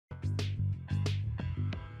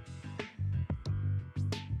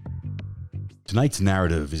Tonight's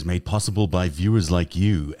narrative is made possible by viewers like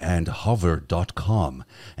you and Hover.com,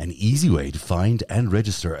 an easy way to find and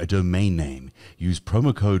register a domain name. Use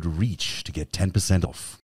promo code REACH to get 10%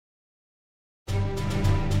 off.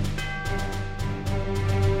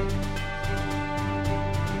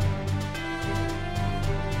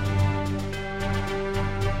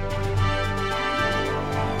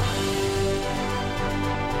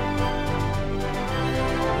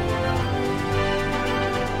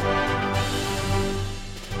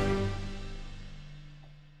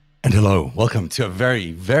 And hello, welcome to a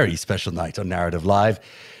very, very special night on Narrative Live.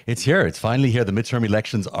 It's here, it's finally here. The midterm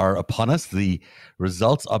elections are upon us. The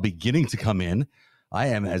results are beginning to come in. I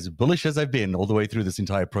am as bullish as I've been all the way through this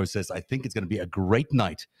entire process. I think it's going to be a great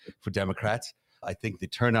night for Democrats. I think the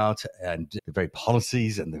turnout and the very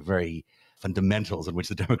policies and the very fundamentals in which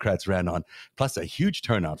the Democrats ran on, plus a huge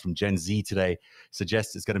turnout from Gen Z today,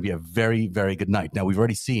 suggests it's going to be a very, very good night. Now, we've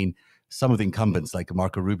already seen some of the incumbents like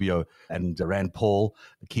Marco Rubio and Rand Paul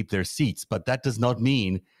keep their seats, but that does not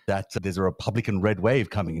mean that there's a Republican red wave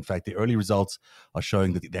coming. In fact, the early results are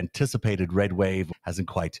showing that the anticipated red wave hasn't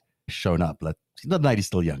quite shown up. The night is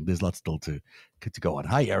still young. There's lots still to go on.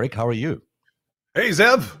 Hi, Eric. How are you? Hey,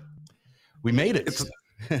 Zeb. We made it.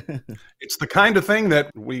 It's the kind of thing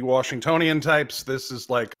that we Washingtonian types, this is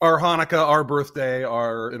like our Hanukkah, our birthday,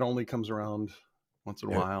 it only comes around once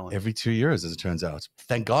in a while. Every 2 years, as it turns out.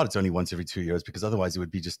 Thank God it's only once every 2 years, because otherwise it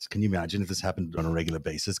would be just, can you imagine if this happened on a regular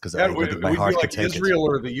basis? Because I don't think my heart could take Israel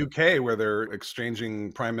or the UK, where they're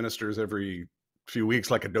exchanging prime ministers every few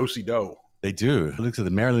weeks like a do-si-do. They do. Look at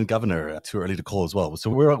the Maryland governor, too early to call as well. So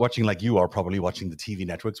we're watching like you are probably watching the TV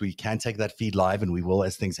networks. We can take that feed live, and we will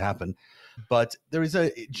as things happen. But there is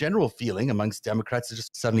a general feeling amongst Democrats that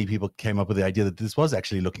just suddenly people came up with the idea that this was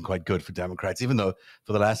actually looking quite good for Democrats, even though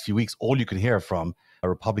for the last few weeks, all you can hear from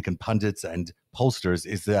Republican pundits and pollsters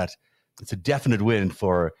is that it's a definite win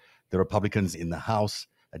for the Republicans in the House,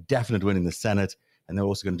 a definite win in the Senate, and they're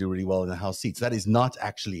also going to do really well in the House seats. That is not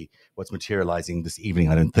actually what's materializing this evening,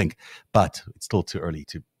 I don't think, but it's still too early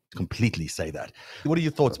to completely say that. What are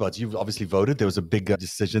your thoughts about it? You've obviously voted. There was a big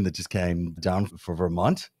decision that just came down for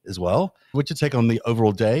Vermont as well. What's your take on the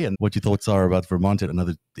overall day, and what your thoughts are about Vermont and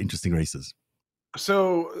other interesting races?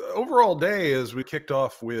 So overall day is we kicked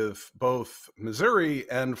off with both Missouri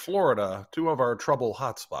and Florida, two of our trouble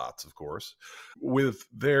hotspots, of course, with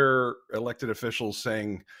their elected officials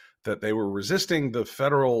saying that they were resisting the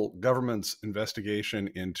federal government's investigation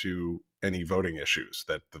into any voting issues,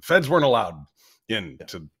 that the feds weren't allowed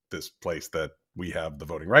into this place, that we have the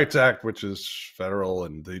Voting Rights Act, which is federal,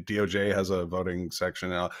 and the DOJ has a voting section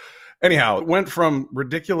now. Anyhow, it went from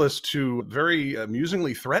ridiculous to very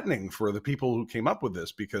amusingly threatening for the people who came up with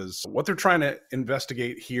this, because what they're trying to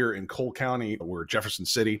investigate here in Cole County, where Jefferson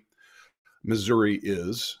City, Missouri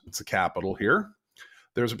is, it's the capital here.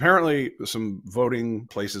 There's apparently some voting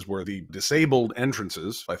places where the disabled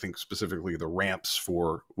entrances, I think specifically the ramps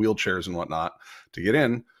for wheelchairs and whatnot to get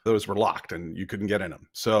in, those were locked and you couldn't get in them.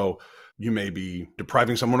 So you may be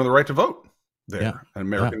depriving someone of the right to vote there. Yeah.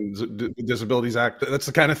 Americans Disabilities Act, that's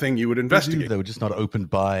the kind of thing you would investigate. They were just not opened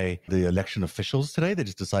by the election officials today? They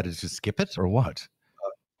just decided to skip it, or what?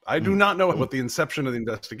 I do not know what the inception of the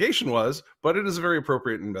investigation was, but it is a very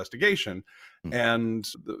appropriate investigation. And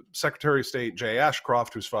the Secretary of State, Jay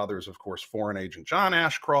Ashcroft, whose father is, of course, Foreign Agent John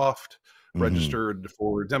Ashcroft, registered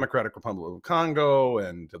for Democratic Republic of Congo,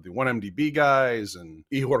 and the 1MDB guys, and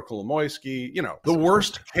Ihor Kolomoisky, the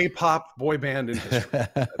worst K-pop boy band in history.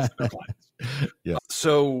 That's their clients. Yeah.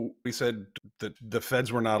 So we said that the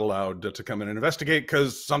feds were not allowed to come in and investigate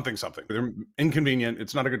because something. They're inconvenient.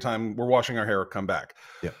 It's not a good time. We're washing our hair. Come back.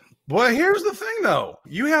 Yeah. Well, here's the thing, though.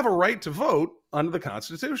 You have a right to vote under the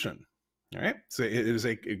Constitution. All right. So it is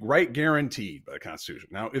a right guaranteed by the Constitution.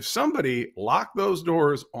 Now, if somebody locked those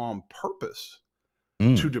doors on purpose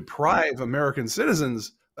to deprive American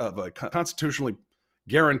citizens of a constitutionally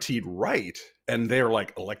guaranteed right, and they're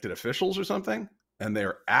like elected officials or something, and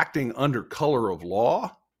they're acting under color of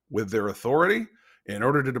law with their authority in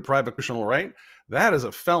order to deprive a constitutional right, that is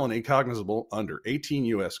a felony cognizable under 18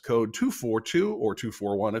 U.S. Code 242 or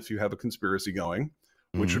 241 if you have a conspiracy going,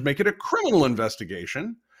 which would make it a criminal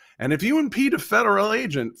investigation. And if you impede a federal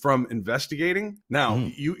agent from investigating, now,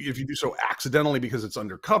 if you do so accidentally because it's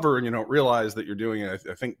undercover and you don't realize that you're doing it,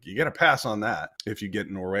 I think you get a pass on that if you get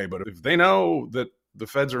in Norway. But if they know that the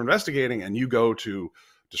feds are investigating and you go to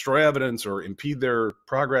destroy evidence or impede their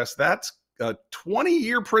progress, that's a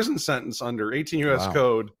 20-year prison sentence under 18 U.S.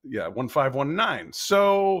 Code, 1519.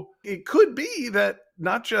 So it could be that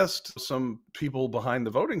not just some people behind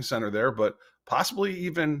the voting center there, but possibly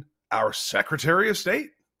even our Secretary of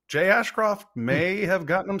State, Jay Ashcroft may have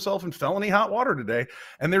gotten himself in felony hot water today,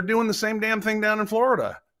 and they're doing the same damn thing down in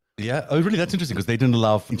Florida. Yeah. Oh, really? That's interesting because they didn't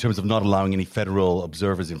allow, in terms of not allowing any federal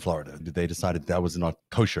observers in Florida. They decided that was not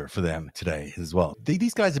kosher for them today as well.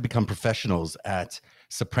 These guys have become professionals at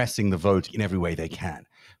suppressing the vote in every way they can.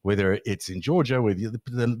 Whether it's in Georgia, where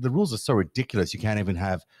the rules are so ridiculous, you can't even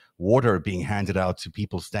have water being handed out to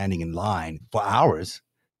people standing in line for hours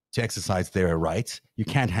to exercise their rights. You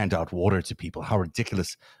can't hand out water to people. How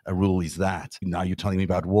ridiculous a rule is that? Now you're telling me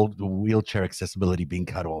about wheelchair accessibility being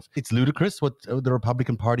cut off. It's ludicrous what the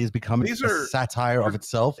Republican Party has become. These are a satire of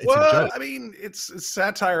itself. It's a joke. I mean, it's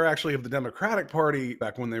satire actually of the Democratic Party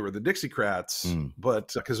back when they were the Dixiecrats,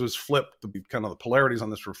 but because it was flipped, kind of the polarities on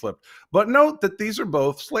this were flipped. But note that these are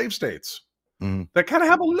both slave states. That kind of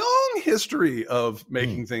have a long history of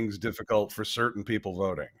making things difficult for certain people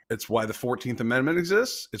voting. It's why the 14th Amendment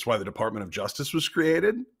exists. It's why the Department of Justice was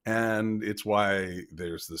created. And it's why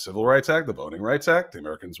there's the Civil Rights Act, the Voting Rights Act, the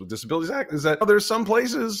Americans with Disabilities Act, is that there's some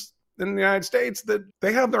places in the United States that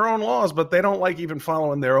they have their own laws, but they don't like even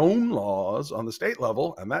following their own laws on the state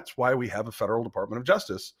level. And that's why we have a federal Department of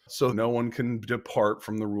Justice. So no one can depart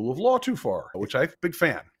from the rule of law too far, which I'm a big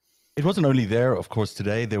fan. It wasn't only there, of course,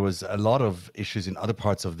 today. There was a lot of issues in other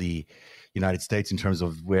parts of the United States in terms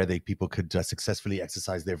of where people could successfully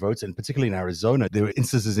exercise their votes. And particularly in Arizona, there were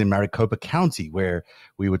instances in Maricopa County where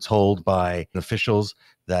we were told by officials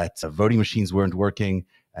that voting machines weren't working.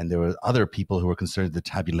 And there were other people who were concerned the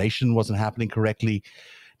tabulation wasn't happening correctly.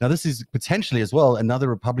 Now, this is potentially as well another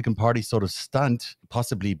Republican Party sort of stunt,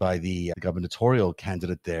 possibly by the gubernatorial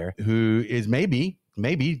candidate there, who is maybe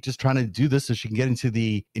just trying to do this so she can get into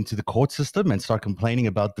the court system and start complaining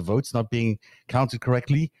about the votes not being counted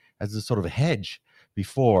correctly as a sort of a hedge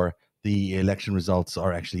before the election results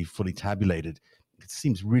are actually fully tabulated. It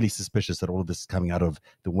seems really suspicious that all of this is coming out of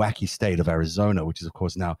the wacky state of Arizona, which is, of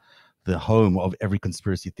course, now the home of every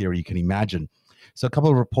conspiracy theory you can imagine. So a couple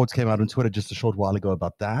of reports came out on Twitter just a short while ago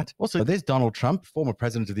about that. Also, there's Donald Trump, former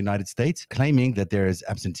president of the United States, claiming that there is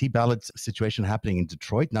absentee ballot situation happening in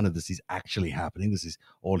Detroit. None of this is actually happening. This is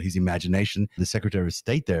all his imagination. The Secretary of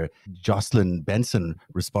State there, Jocelyn Benson,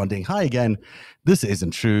 responding, "Hi again. This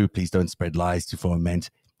isn't true. Please don't spread lies to foment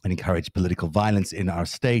and encourage political violence in our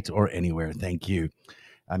state or anywhere. Thank you."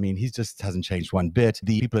 I mean, he just hasn't changed one bit.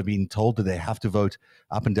 The people have been told that they have to vote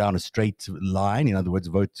up and down a straight line. In other words,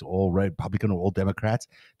 vote all Republican or all Democrats.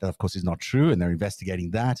 That, of course, is not true, and they're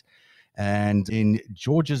investigating that. And in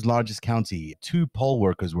Georgia's largest county, 2 poll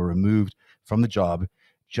workers were removed from the job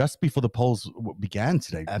just before the polls began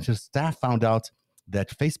today, after staff found out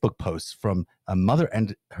that Facebook posts from a mother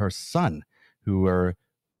and her son who were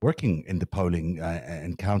working in the polling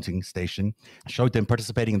and counting station showed them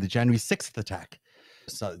participating in the January 6th attack.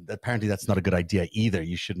 So apparently that's not a good idea either.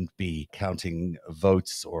 You shouldn't be counting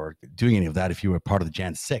votes or doing any of that if you were part of the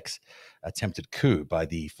Jan 6 attempted coup by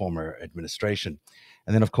the former administration.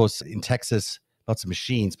 And then, of course, in Texas, lots of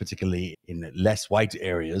machines, particularly in less white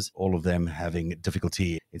areas, all of them having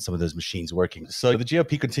difficulty in some of those machines working. So the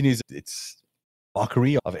GOP continues its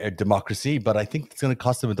mockery of democracy, but I think it's going to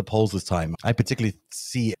cost them at the polls this time. I particularly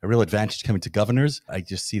see a real advantage coming to governors. I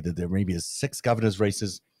just see that there maybe is 6 governors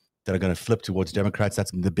races that are going to flip towards Democrats.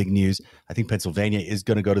 That's the big news. I think Pennsylvania is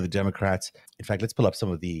going to go to the Democrats. In fact, let's pull up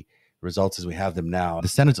some of the results as we have them now. The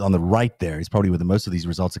Senate's on the right there is probably where most of these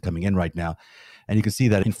results are coming in right now. And you can see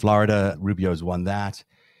that in Florida, Rubio's won that.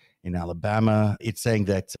 In Alabama, it's saying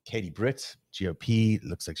that Katie Britt, GOP,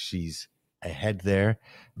 looks like she's ahead there.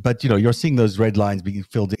 But, you're seeing those red lines being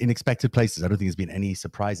filled in unexpected places. I don't think there's been any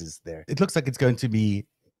surprises there. It looks like it's going to be,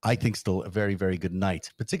 I think, still a very, very good night,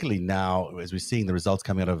 particularly now as we're seeing the results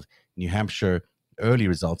coming out of New Hampshire, early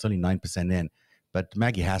results, only 9% in. But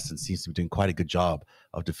Maggie Hassan seems to be doing quite a good job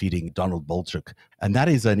of defeating Donald Bolchuk. And that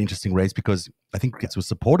is an interesting race because I think it was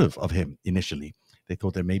supportive of him initially. They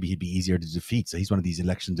thought that maybe he'd be easier to defeat. So he's one of these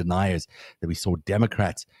election deniers that we saw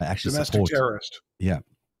Democrats actually support. Domestic terrorist. Yeah,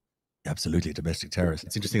 absolutely. Domestic terrorist.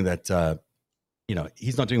 It's interesting that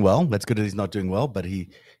he's not doing well. That's good that he's not doing well, but he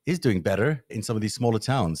is doing better in some of these smaller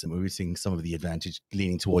towns. And we're seeing some of the advantage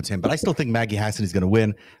leaning towards him. But I still think Maggie Hassan is going to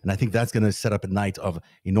win. And I think that's going to set up a night of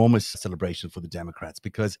enormous celebration for the Democrats.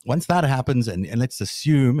 Because once that happens, and let's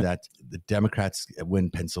assume that the Democrats win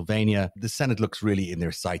Pennsylvania, the Senate looks really in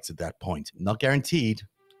their sights at that point. Not guaranteed,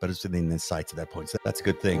 but it's within their sights at that point. So that's a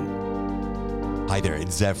good thing. Hi there,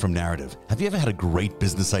 it's Zev from Narrative. Have you ever had a great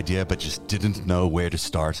business idea but just didn't know where to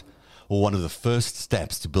start? Well, one of the first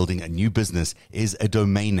steps to building a new business is a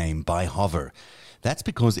domain name by Hover. That's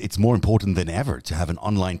because it's more important than ever to have an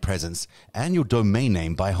online presence, and your domain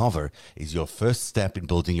name by Hover is your first step in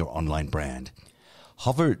building your online brand.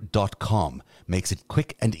 Hover.com makes it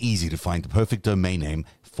quick and easy to find the perfect domain name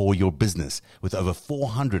for your business with over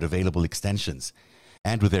 400 available extensions.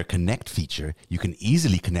 And with their Connect feature, you can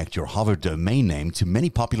easily connect your Hover domain name to many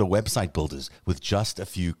popular website builders with just a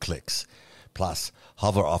few clicks. Plus,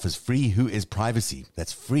 Hover offers free Who Is Privacy.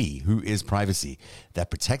 That's free Who Is Privacy that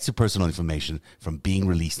protects your personal information from being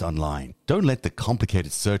released online. Don't let the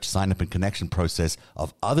complicated search, sign up, and connection process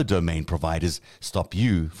of other domain providers stop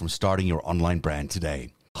you from starting your online brand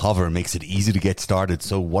today. Hover makes it easy to get started,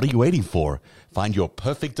 so what are you waiting for? Find your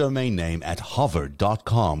perfect domain name at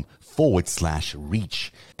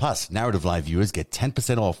hover.com/reach. Plus, Narrative Live viewers get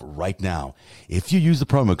 10% off right now if you use the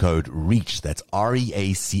promo code REACH, that's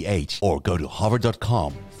REACH, or go to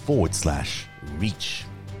hover.com/reach.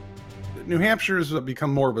 New Hampshire's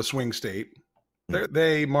become more of a swing state.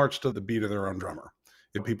 They march to the beat of their own drummer.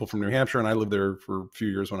 You have people from New Hampshire, and I lived there for a few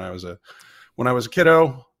years when I was a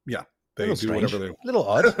kiddo. Yeah. They do strange. Whatever they want. A little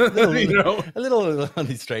odd. A little on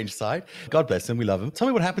the strange side. God bless him. We love him. Tell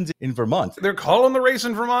me what happens in Vermont. They're calling the race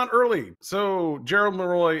in Vermont early. So Gerald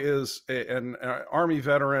Leroy is an Army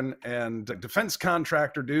veteran and a defense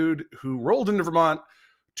contractor dude who rolled into Vermont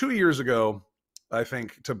 2 years ago, I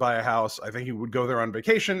think, to buy a house. I think he would go there on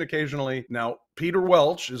vacation occasionally. Now, Peter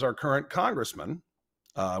Welch is our current congressman.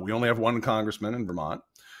 We only have one congressman in Vermont.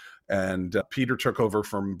 And Peter took over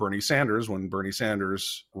from Bernie Sanders when Bernie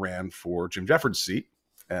Sanders ran for Jim Jeffords' seat,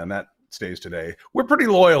 and that stays today. We're pretty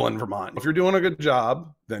loyal in Vermont. If you're doing a good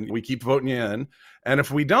job, then we keep voting you in. And if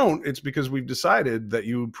we don't, it's because we've decided that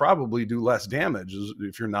you probably do less damage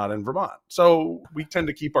if you're not in Vermont. So we tend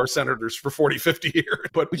to keep our senators for 40, 50 years.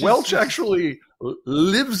 But Welch actually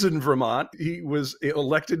lives in Vermont. He was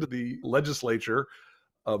elected to the legislature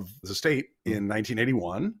of the state in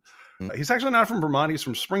 1981. He's actually not from Vermont. He's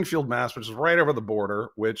from Springfield, Mass., which is right over the border,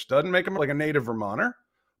 which doesn't make him like a native Vermonter.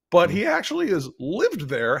 But he actually has lived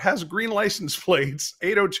there, has green license plates,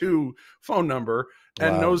 802 phone number,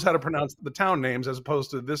 and knows how to pronounce the town names, as opposed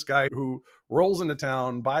to this guy who rolls into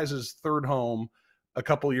town, buys his third home a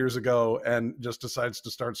couple years ago, and just decides to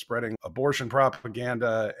start spreading abortion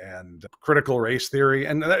propaganda and critical race theory.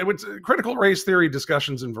 And critical race theory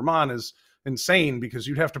discussions in Vermont is insane because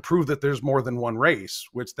you'd have to prove that there's more than one race,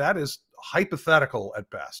 which that is hypothetical at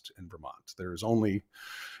best in Vermont.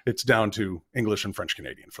 It's down to English and French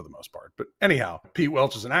Canadian for the most part. But anyhow, Pete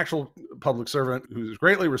Welch is an actual public servant who's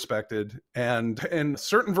greatly respected, and in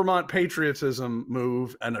certain Vermont patriotism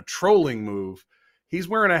move and a trolling move, he's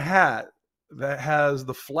wearing a hat that has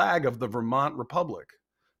the flag of the Vermont Republic.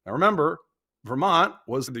 Now remember, Vermont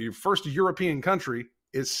was the first European country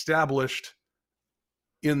established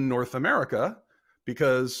in North America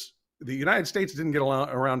because the United States didn't get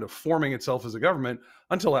around to forming itself as a government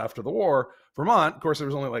until after the war. Vermont, of course, there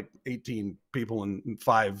was only like 18 people and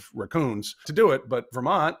 5 raccoons to do it, but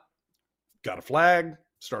Vermont got a flag,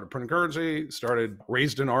 started printing currency,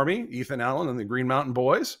 raised an army, Ethan Allen and the Green Mountain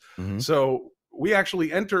Boys. Mm-hmm. So we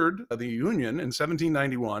actually entered the Union in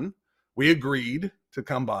 1791. We agreed to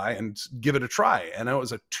come by and give it a try. And it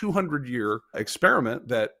was a 200-year experiment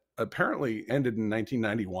that apparently ended in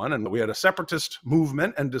 1991, and we had a separatist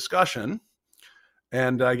movement and discussion,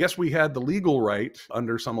 and I guess we had the legal right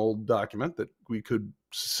under some old document that we could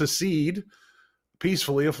secede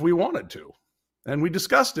peacefully if we wanted to. And we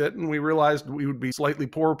discussed it, and we realized we would be slightly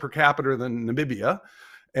poorer per capita than Namibia,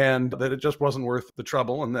 and that it just wasn't worth the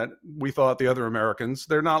trouble, and that we thought the other Americans,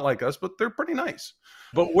 they're not like us, but they're pretty nice.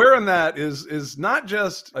 But wearing that is not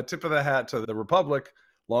just a tip of the hat to the Republic,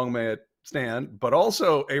 long may it stand, but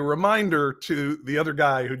also a reminder to the other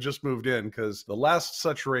guy who just moved in, because the last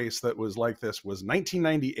such race that was like this was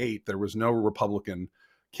 1998. There was no Republican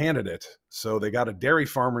candidate. So they got a dairy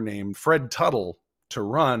farmer named Fred Tuttle to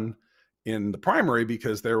run in the primary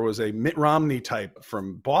because there was a Mitt Romney type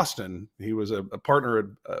from Boston. He was a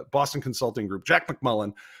partner at Boston Consulting Group, Jack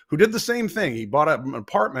McMullen, who did the same thing. He bought an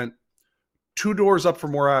apartment 2 doors up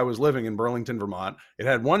from where I was living in Burlington, Vermont. It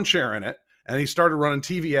had 1 chair in it. And he started running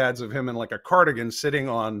TV ads of him in like a cardigan sitting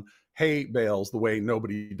on hay bales the way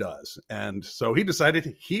nobody does. And so he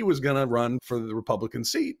decided he was going to run for the Republican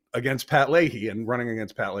seat against Pat Leahy. And running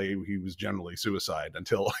against Pat Leahy, he was generally suicide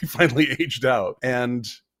until he finally aged out. And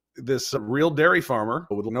this real dairy farmer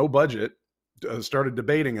with no budget started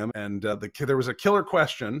debating him. And there was a killer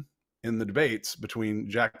question in the debates between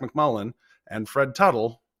Jack McMullen and Fred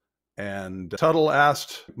Tuttle. And Tuttle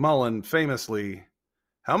asked McMullen famously,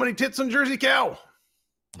 "How many tits on Jersey cow?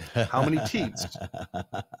 How many teats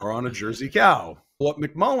are on a Jersey cow?" What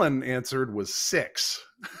McMullen answered was 6.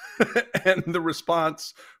 And the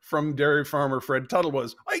response from dairy farmer Fred Tuttle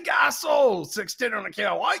was, I guess so, 16 on a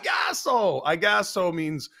cow. I guess so. I guess so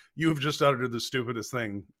means you've just uttered the stupidest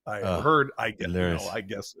thing I ever heard. I guess, I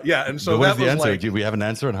guess. Yeah. And so what that is the was answer? like, Do we have an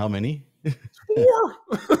answer on how many? 4.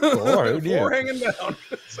 Four, Four hanging down.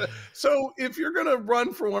 So if you're going to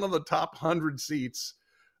run for one of the top 100 seats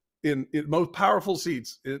in most powerful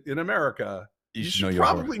seats in America, you should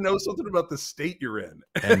probably know something about the state you're in.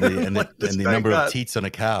 And the number of teats on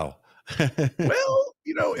a cow. Well,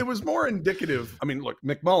 it was more indicative. I mean, look,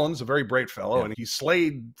 McMullen's a very bright fellow, and he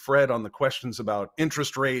slayed Fred on the questions about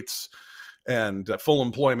interest rates and full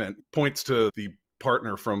employment, points to the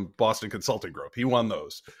partner from Boston Consulting Group. He won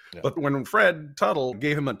those. Yeah. But when Fred Tuttle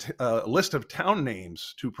gave him a list of town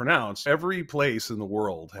names to pronounce, every place in the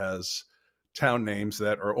world has town names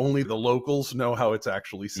that are only the locals know how it's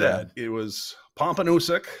actually said. Yeah. It was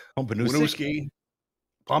Pompanusic, Winooski,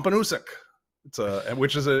 Pompanusic.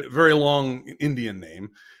 Which is a very long Indian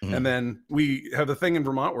name. Mm-hmm. And then we have the thing in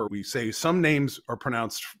Vermont where we say some names are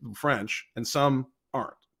pronounced French and some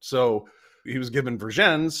aren't. So he was given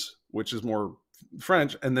Vergennes, which is more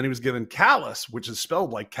French, and then he was given Calais, which is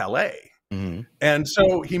spelled like Calais. Mm-hmm. And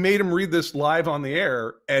so he made him read this live on the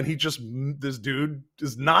air, and this dude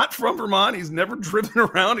is not from Vermont. He's never driven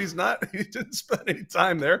around. He didn't spend any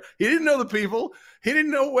time there. He didn't know the people. He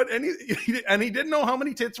didn't know and he didn't know how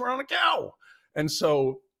many tits were on a cow. And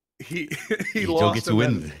so he you lost. Don't get to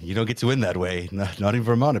win. You don't get to win that way. Not in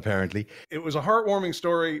Vermont, apparently. It was a heartwarming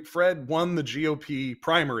story. Fred won the GOP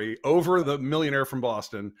primary over the millionaire from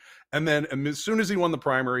Boston. And then as soon as he won the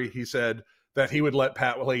primary, he said that he would let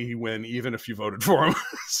Pat Leahy win even if you voted for him.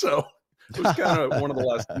 So it was kind of one of the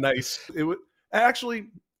last nice. It was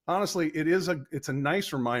actually, honestly, it's a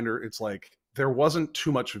nice reminder. It's like there wasn't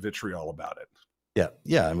too much vitriol about it.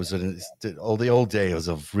 Yeah. It was all the old days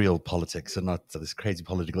of real politics and not this crazy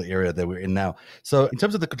political era that we're in now. So in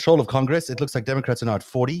terms of the control of Congress, it looks like Democrats are now at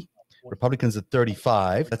 40, Republicans at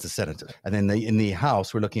 35. That's the Senate. And then in the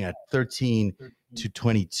House, we're looking at 13 to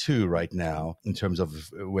 22 right now in terms of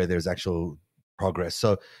where there's actual progress.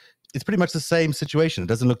 So it's pretty much the same situation. It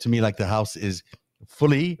doesn't look to me like the House is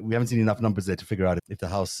we haven't seen enough numbers there to figure out if the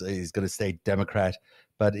House is going to stay Democrat,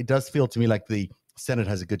 but it does feel to me like the Senate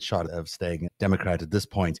has a good shot of staying Democrat at this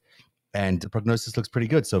point, and the prognosis looks pretty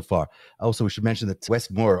good so far. Also, we should mention that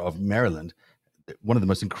Wes Moore of Maryland, one of the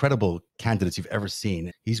most incredible candidates you've ever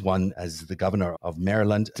seen, he's won as the governor of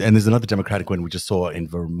Maryland. And there's another Democratic one we just saw in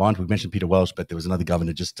Vermont. We mentioned Peter Welch, but there was another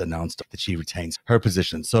governor just announced that she retains her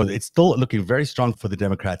position. So it's still looking very strong for the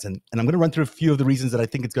Democrats. And I'm going to run through a few of the reasons that I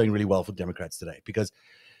think it's going really well for Democrats today, because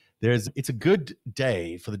it's a good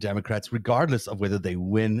day for the Democrats, regardless of whether they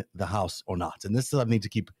win the House or not. And this is something to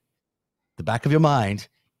keep the back of your mind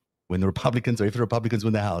when the Republicans, or if the Republicans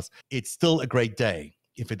win the House. It's still a great day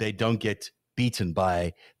if they don't get beaten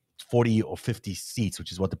by 40 or 50 seats,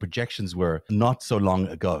 which is what the projections were not so long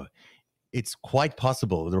ago. It's quite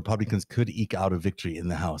possible the Republicans could eke out a victory in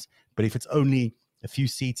the House. But if it's only a few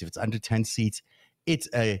seats, if it's under 10 seats, it's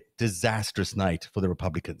a disastrous night for the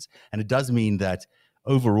Republicans. And it does mean that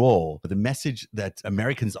overall, the message that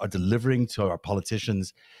Americans are delivering to our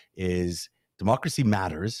politicians is democracy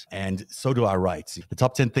matters, and so do our rights. The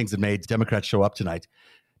top 10 things that made Democrats show up tonight.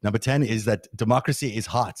 Number 10 is that democracy is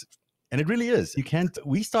hot. And it really is.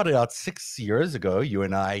 We started out 6 years ago, you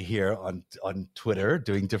and I here on Twitter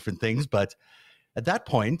doing different things. But at that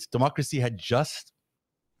point, democracy had just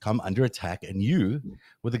come under attack. And you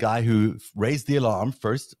were the guy who raised the alarm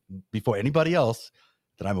first before anybody else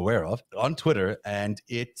that I'm aware of on Twitter. And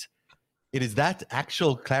it is that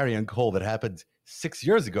actual clarion call that happened 6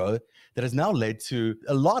 years ago that has now led to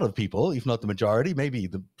a lot of people, if not the majority,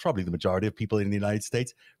 probably the majority of people in the United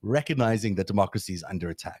States, recognizing that democracy is under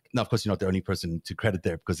attack. Now, of course, you're not the only person to credit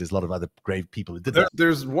there, because there's a lot of other brave people who did that.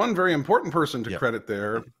 There's one very important person to credit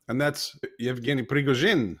there, and that's Yevgeny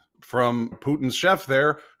Prigozhin, from Putin's chef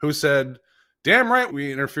there, who said, damn right,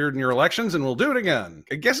 we interfered in your elections and we'll do it again.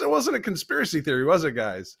 I guess it wasn't a conspiracy theory, was it,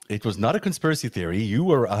 guys? It was not a conspiracy theory. You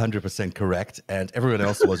were 100% correct, and everyone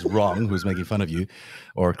else was wrong who's making fun of you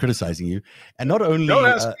or criticizing you. And not only... Don't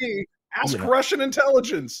ask me. Ask Russian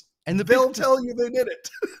intelligence. And they'll tell you they did it.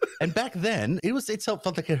 And back then, it felt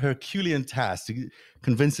like a Herculean task to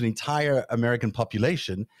convince an entire American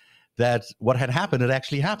population that what had happened had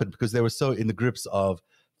actually happened, because they were so in the grips of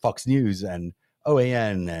Fox News and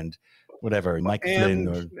OAN and whatever, Mike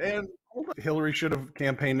Flynn. And Hillary should have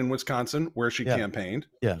campaigned in Wisconsin, where she campaigned.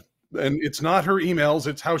 Yeah. And it's not her emails,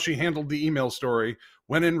 it's how she handled the email story,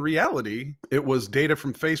 when in reality, it was data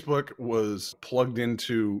from Facebook was plugged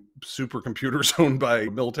into supercomputers owned by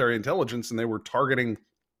military intelligence, and they were targeting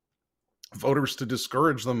voters to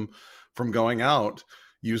discourage them from going out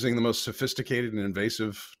using the most sophisticated and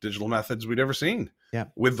invasive digital methods we'd ever seen. Yeah.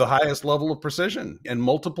 With the highest level of precision, and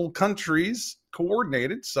multiple countries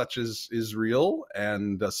coordinated, such as Israel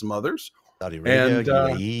and some others. Saudi Arabia,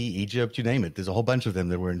 UAE, Egypt, you name it. There's a whole bunch of them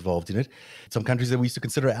that were involved in it. Some countries that we used to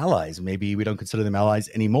consider allies, maybe we don't consider them allies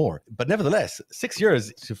anymore. But nevertheless, 6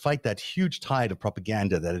 years to fight that huge tide of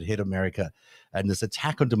propaganda that had hit America and this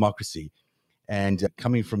attack on democracy. And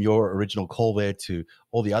coming from your original call there to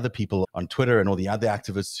all the other people on Twitter and all the other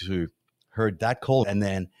activists who heard that call and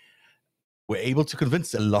then were able to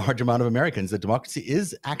convince a large amount of Americans that democracy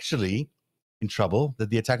is actually in trouble, that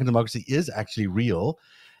the attack on democracy is actually real,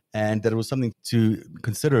 and that it was something to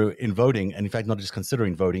consider in voting. And in fact, not just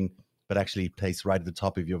considering voting, but actually place right at the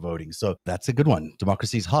top of your voting. So that's a good one.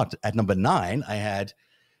 Democracy is hot. At number 9, I had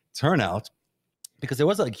turnout, because there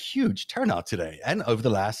was a huge turnout today and over the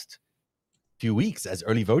last few weeks as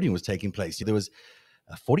early voting was taking place. There was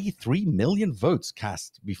 43 million votes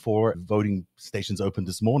cast before voting stations opened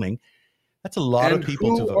this morning. That's a lot of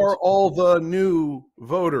people to vote. Who are all the new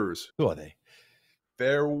voters? Who are they?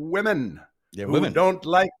 They're women. They're who women. Don't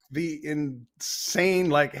like the insane,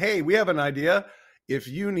 like, hey, we have an idea. If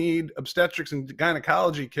you need obstetrics and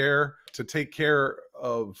gynecology care to take care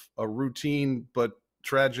of a routine but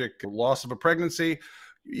tragic loss of a pregnancy,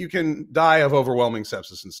 you can die of overwhelming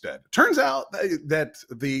sepsis instead. Turns out that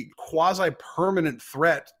the quasi-permanent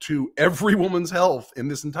threat to every woman's health in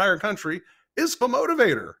this entire country is a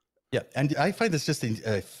motivator. Yeah, and I find this just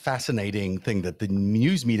a fascinating thing that the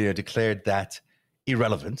news media declared that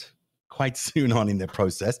irrelevant quite soon on in their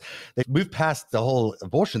process. They moved past the whole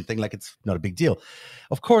abortion thing like it's not a big deal.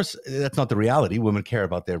 Of course, that's not the reality. Women care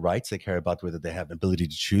about their rights. They care about whether they have the ability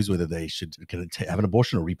to choose whether they should have an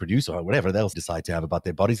abortion or reproduce or whatever they'll decide to have about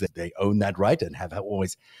their bodies. That they own that right and have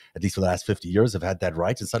always, at least for the last 50 years, have had that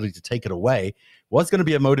right. And suddenly to take it away was going to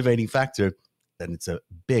be a motivating factor. Then it's a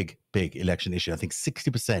big, big election issue. I think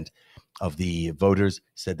 60% of the voters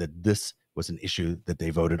said that this was an issue that they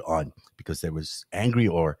voted on because they was angry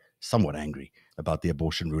or somewhat angry about the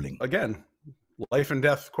abortion ruling. Again, life and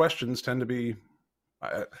death questions tend to be,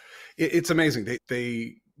 it's amazing.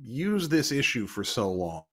 They use this issue for so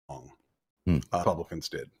long. Republicans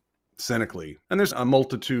did, cynically. And there's a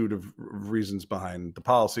multitude of reasons behind the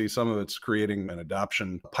policy. Some of it's creating an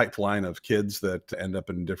adoption pipeline of kids that end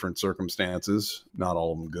up in different circumstances, not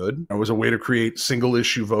all of them good. It was a way to create single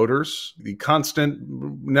issue voters. The constant,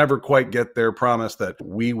 never quite get their promise that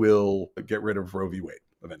we will get rid of Roe v. Wade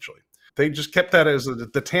eventually. They just kept that as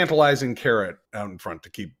the tantalizing carrot out in front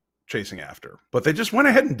to keep chasing after. But they just went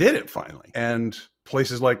ahead and did it finally. And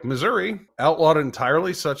places like Missouri outlawed it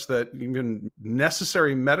entirely, such that even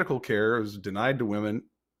necessary medical care is denied to women,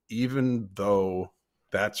 even though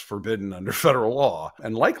that's forbidden under federal law,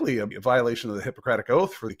 and likely a violation of the Hippocratic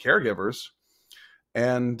Oath for the caregivers.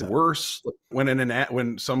 And worse,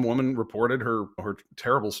 when some woman reported her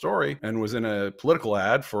terrible story and was in a political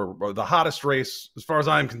ad for the hottest race, as far as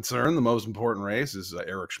I'm concerned, the most important race is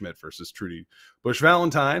Eric Schmidt versus Trudy Bush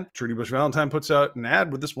Valentine. Trudy Bush Valentine puts out an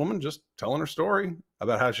ad with this woman just telling her story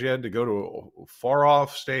about how she had to go to a far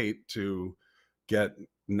off state to get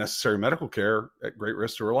necessary medical care at great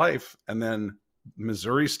risk to her life. And then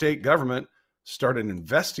Missouri state government started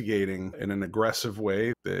investigating in an aggressive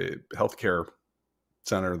way the healthcare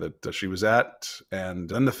center that she was at, and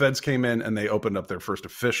then the feds came in and they opened up their first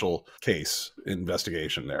official case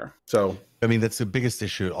investigation there. So I mean, that's the biggest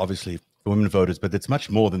issue obviously for women voters, but it's much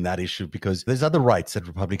more than that issue, because there's other rights that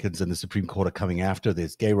Republicans and the Supreme Court are coming after.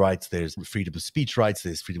 There's gay rights, there's freedom of speech rights,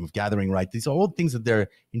 there's freedom of gathering rights. These are all things that they're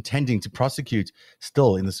intending to prosecute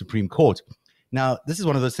still in the Supreme Court. Now, this is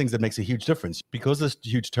one of those things that makes a huge difference. Because there's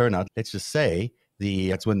huge turnout, let's just say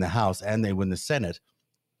let's win the House and they win the Senate.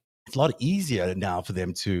 It's a lot easier now for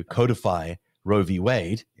them to codify Roe v.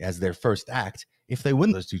 Wade as their first act if they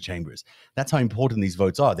win those two chambers. That's how important these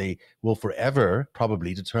votes are. They will forever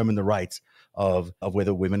probably determine the rights of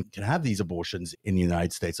whether women can have these abortions in the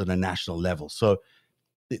United States on a national level. So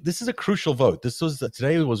this is a crucial vote.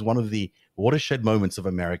 Today was one of the watershed moments of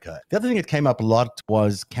America. The other thing that came up a lot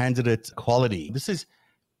was candidate quality. This is,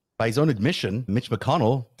 by his own admission, Mitch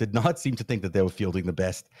McConnell did not seem to think that they were fielding the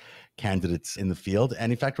best candidates in the field.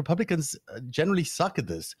 And in fact, Republicans generally suck at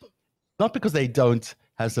this. Not because they don't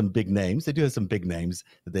have some big names. They do have some big names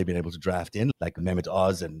that they've been able to draft in, like Mehmet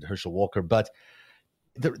Oz and Herschel Walker. But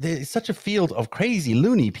there's such a field of crazy,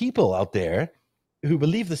 loony people out there who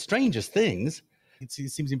believe the strangest things. It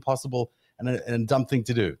seems impossible and a dumb thing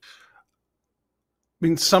to do. I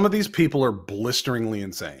mean, some of these people are blisteringly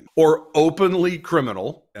insane or openly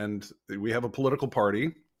criminal. And we have a political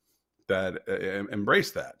party that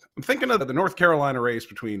embrace that. I'm thinking of the North Carolina race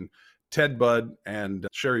between Ted Budd and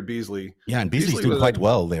Sherry Beasley. Yeah, and Beasley's doing quite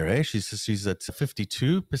well there, eh? She's at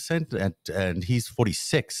 52% and he's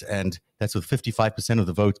 46, and that's with 55% of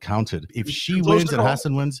the vote counted. If she wins and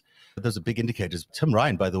Hassan wins, those are big indicators. Tim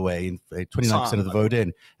Ryan, by the way, 29% of the vote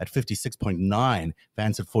in at 56.9,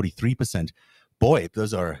 Vance at 43%. Boy,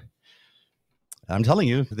 those are, I'm telling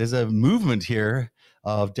you, there's a movement here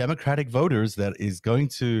of Democratic voters that is going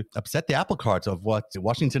to upset the apple cart of what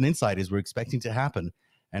Washington insiders were expecting to happen.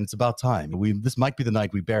 And it's about time. This might be the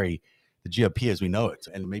night we bury the GOP as we know it.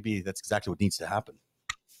 And maybe that's exactly what needs to happen.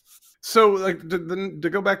 So, like, to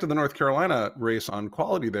go back to the North Carolina race on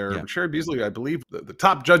quality there, Sherry Beasley, I believe, the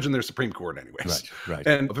top judge in their Supreme Court anyways. Right.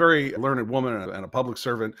 And a very learned woman and a public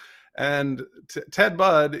servant. And Ted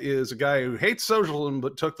Budd is a guy who hates socialism,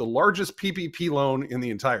 but took the largest PPP loan in the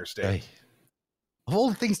entire state. Hey. Of all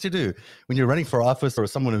the things to do when you're running for office or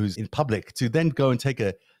someone who's in public, to then go and take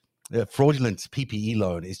a fraudulent PPE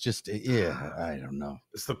loan is just, I don't know.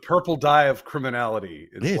 It's the purple dye of criminality.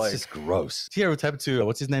 It's just gross. Here, what's happened to,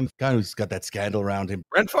 what's his name? Guy who's got that scandal around him.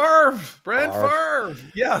 Brent Favre.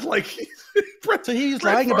 Yeah, like. So he was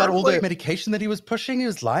lying about all the medication that he was pushing? He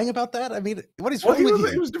was lying about that? I mean, what is wrong with you?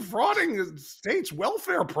 He was defrauding the state's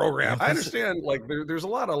welfare program. I understand, like, there's a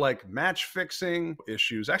lot of, like, match fixing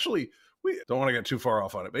issues. Actually, we don't want to get too far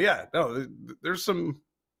off on it. But yeah, no, there's some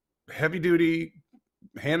heavy duty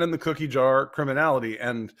hand in the cookie jar criminality,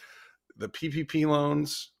 and the PPP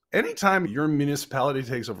loans. Anytime your municipality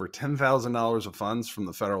takes over $10,000 of funds from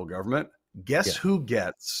the federal government, guess who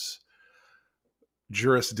gets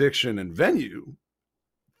jurisdiction and venue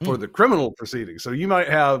for the criminal proceedings? So you might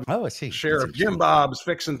have Sheriff Jim Bob's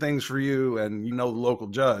fixing things for you, and the local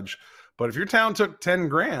judge. But if your town took 10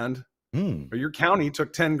 grand or your county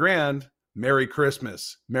took 10 grand, Merry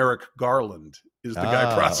Christmas, Merrick Garland is the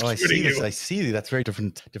guy prosecuting you. I see. That's very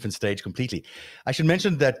different stage completely. I should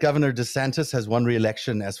mention that Governor DeSantis has won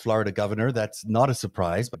re-election as Florida governor. That's not a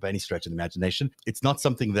surprise by any stretch of the imagination. It's not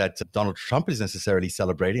something that Donald Trump is necessarily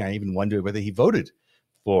celebrating. I even wonder whether he voted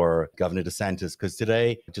for Governor DeSantis, because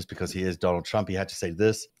today, just because he is Donald Trump, he had to say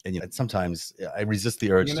this. And sometimes I resist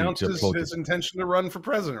the urge to applaud his intention to run for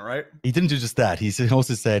president, right? He didn't do just that. He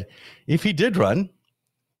also said, if he did run,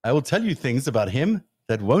 I will tell you things about him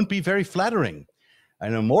that won't be very flattering. I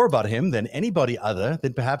know more about him than anybody other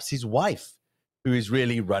than perhaps his wife, who is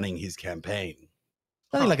really running his campaign.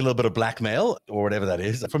 Nothing like a little bit of blackmail or whatever that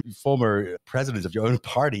is from former presidents of your own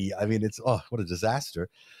party. I mean, it's, what a disaster.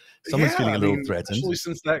 Someone's feeling a little threatened. Especially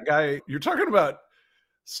since that guy, you're talking about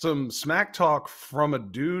some smack talk from a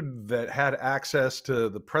dude that had access to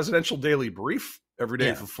the presidential daily brief every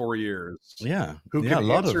day for 4 years. Yeah. Who can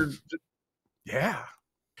answer.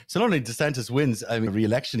 So not only DeSantis wins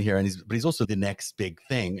re-election here, but he's also the next big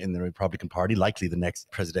thing in the Republican Party, likely the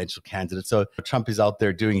next presidential candidate. So Trump is out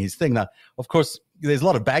there doing his thing. Now, of course, there's a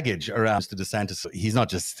lot of baggage around Mr. DeSantis. He's not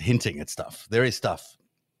just hinting at stuff. There is stuff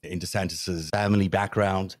in DeSantis's family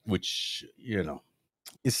background, which,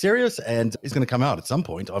 is serious and is going to come out at some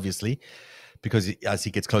point, obviously, because as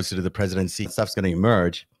he gets closer to the presidency, stuff's going to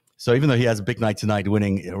emerge. So even though he has a big night tonight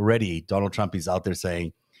winning already, Donald Trump is out there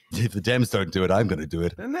saying, if the Dems don't do it, I'm going to do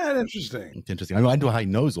it. Isn't that interesting? It's interesting. I know how he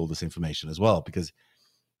knows all this information as well, because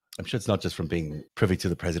I'm sure it's not just from being privy to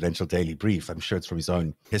the presidential daily brief. I'm sure it's from his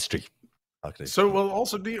own history. So,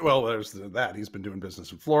 there's that. He's been doing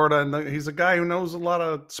business in Florida, and he's a guy who knows a lot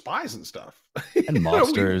of spies and stuff. And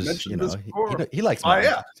mobsters, he likes mobs.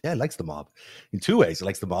 He likes the mob in two ways. He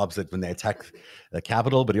likes the mobs that when they attack the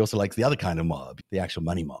Capitol, but he also likes the other kind of mob, the actual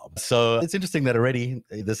money mob. So it's interesting that already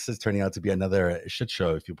this is turning out to be another shit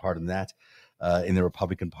show, if you pardon that, in the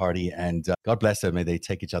Republican Party. And God bless them, may they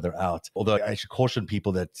take each other out. Although I should caution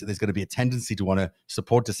people that there's going to be a tendency to want to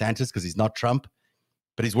support DeSantis because he's not Trump.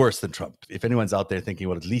 But he's worse than Trump. If anyone's out there thinking,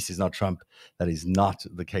 well, at least he's not Trump, that is not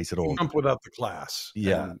the case at all. Trump without the class.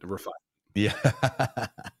 Yeah. And refined. Yeah.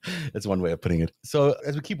 That's one way of putting it. So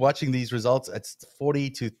as we keep watching these results, it's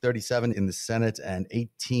 40-37 in the Senate and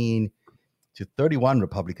 18-31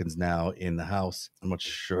 Republicans now in the House. I'm not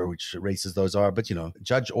sure which races those are, but,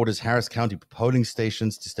 judge orders Harris County polling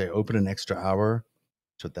stations to stay open an extra hour.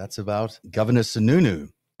 That's what that's about. Governor Sununu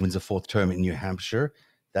wins a fourth term in New Hampshire.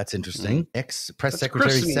 That's interesting. Ex-Press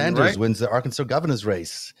Secretary Sanders wins the Arkansas governor's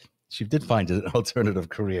race. She did find an alternative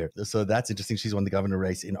career. So that's interesting. She's won the governor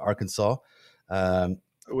race in Arkansas.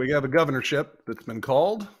 We have a governorship that's been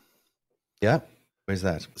called. Yeah. Where's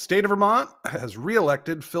that? The state of Vermont has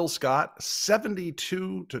reelected Phil Scott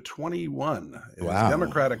 72-21. His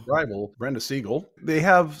Democratic rival, Brenda Siegel. They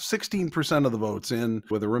have 16% of the votes in,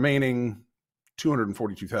 with the remaining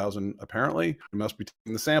 242,000 apparently. They must be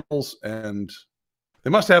taking the samples, and they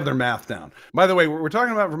must have their math down. By the way, we're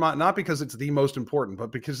talking about Vermont not because it's the most important,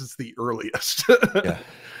 but because it's the earliest. Yeah,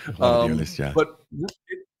 the earliest, yeah. But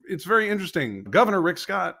it's very interesting. Governor Rick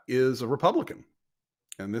Scott is a Republican,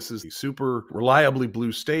 and this is a super reliably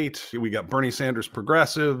blue state. We got Bernie Sanders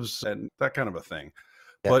progressives and that kind of a thing.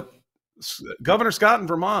 Yeah. But Governor Scott in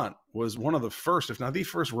Vermont was one of the first, if not the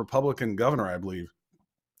first, Republican governor, I believe,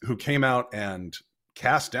 who came out and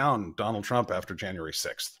cast down Donald Trump after January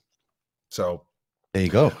 6th. So there you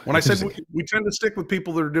go. When I said we tend to stick with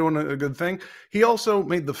people that are doing a good thing, he also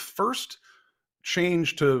made the first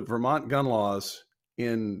change to Vermont gun laws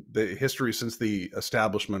in the history since the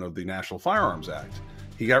establishment of the National Firearms Act.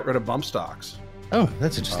 He got rid of bump stocks. Oh,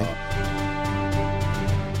 that's interesting.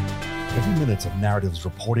 Every minute of Narratives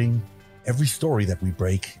reporting, every story that we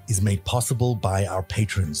break is made possible by our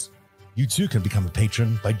patrons. You too can become a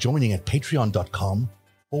patron by joining at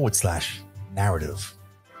patreon.com/narrative.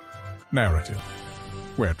 Narrative,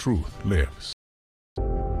 where truth lives.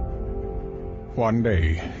 One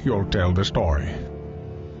day, you'll tell the story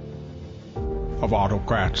of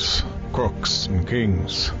autocrats, crooks, and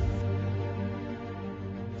kings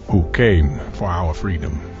who came for our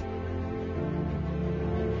freedom.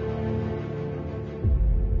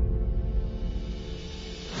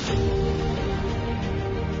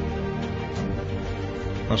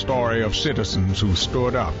 A story of citizens who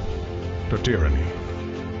stood up to tyranny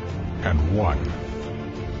and won.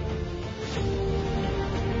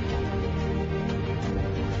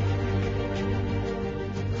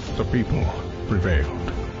 The people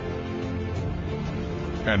prevailed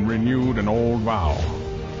and renewed an old vow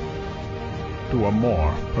to a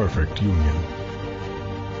more perfect union.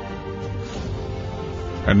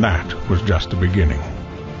 And that was just the beginning.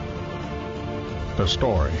 The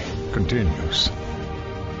story continues.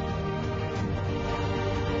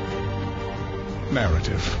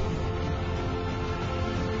 Narrative,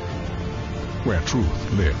 where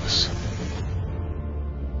truth lives.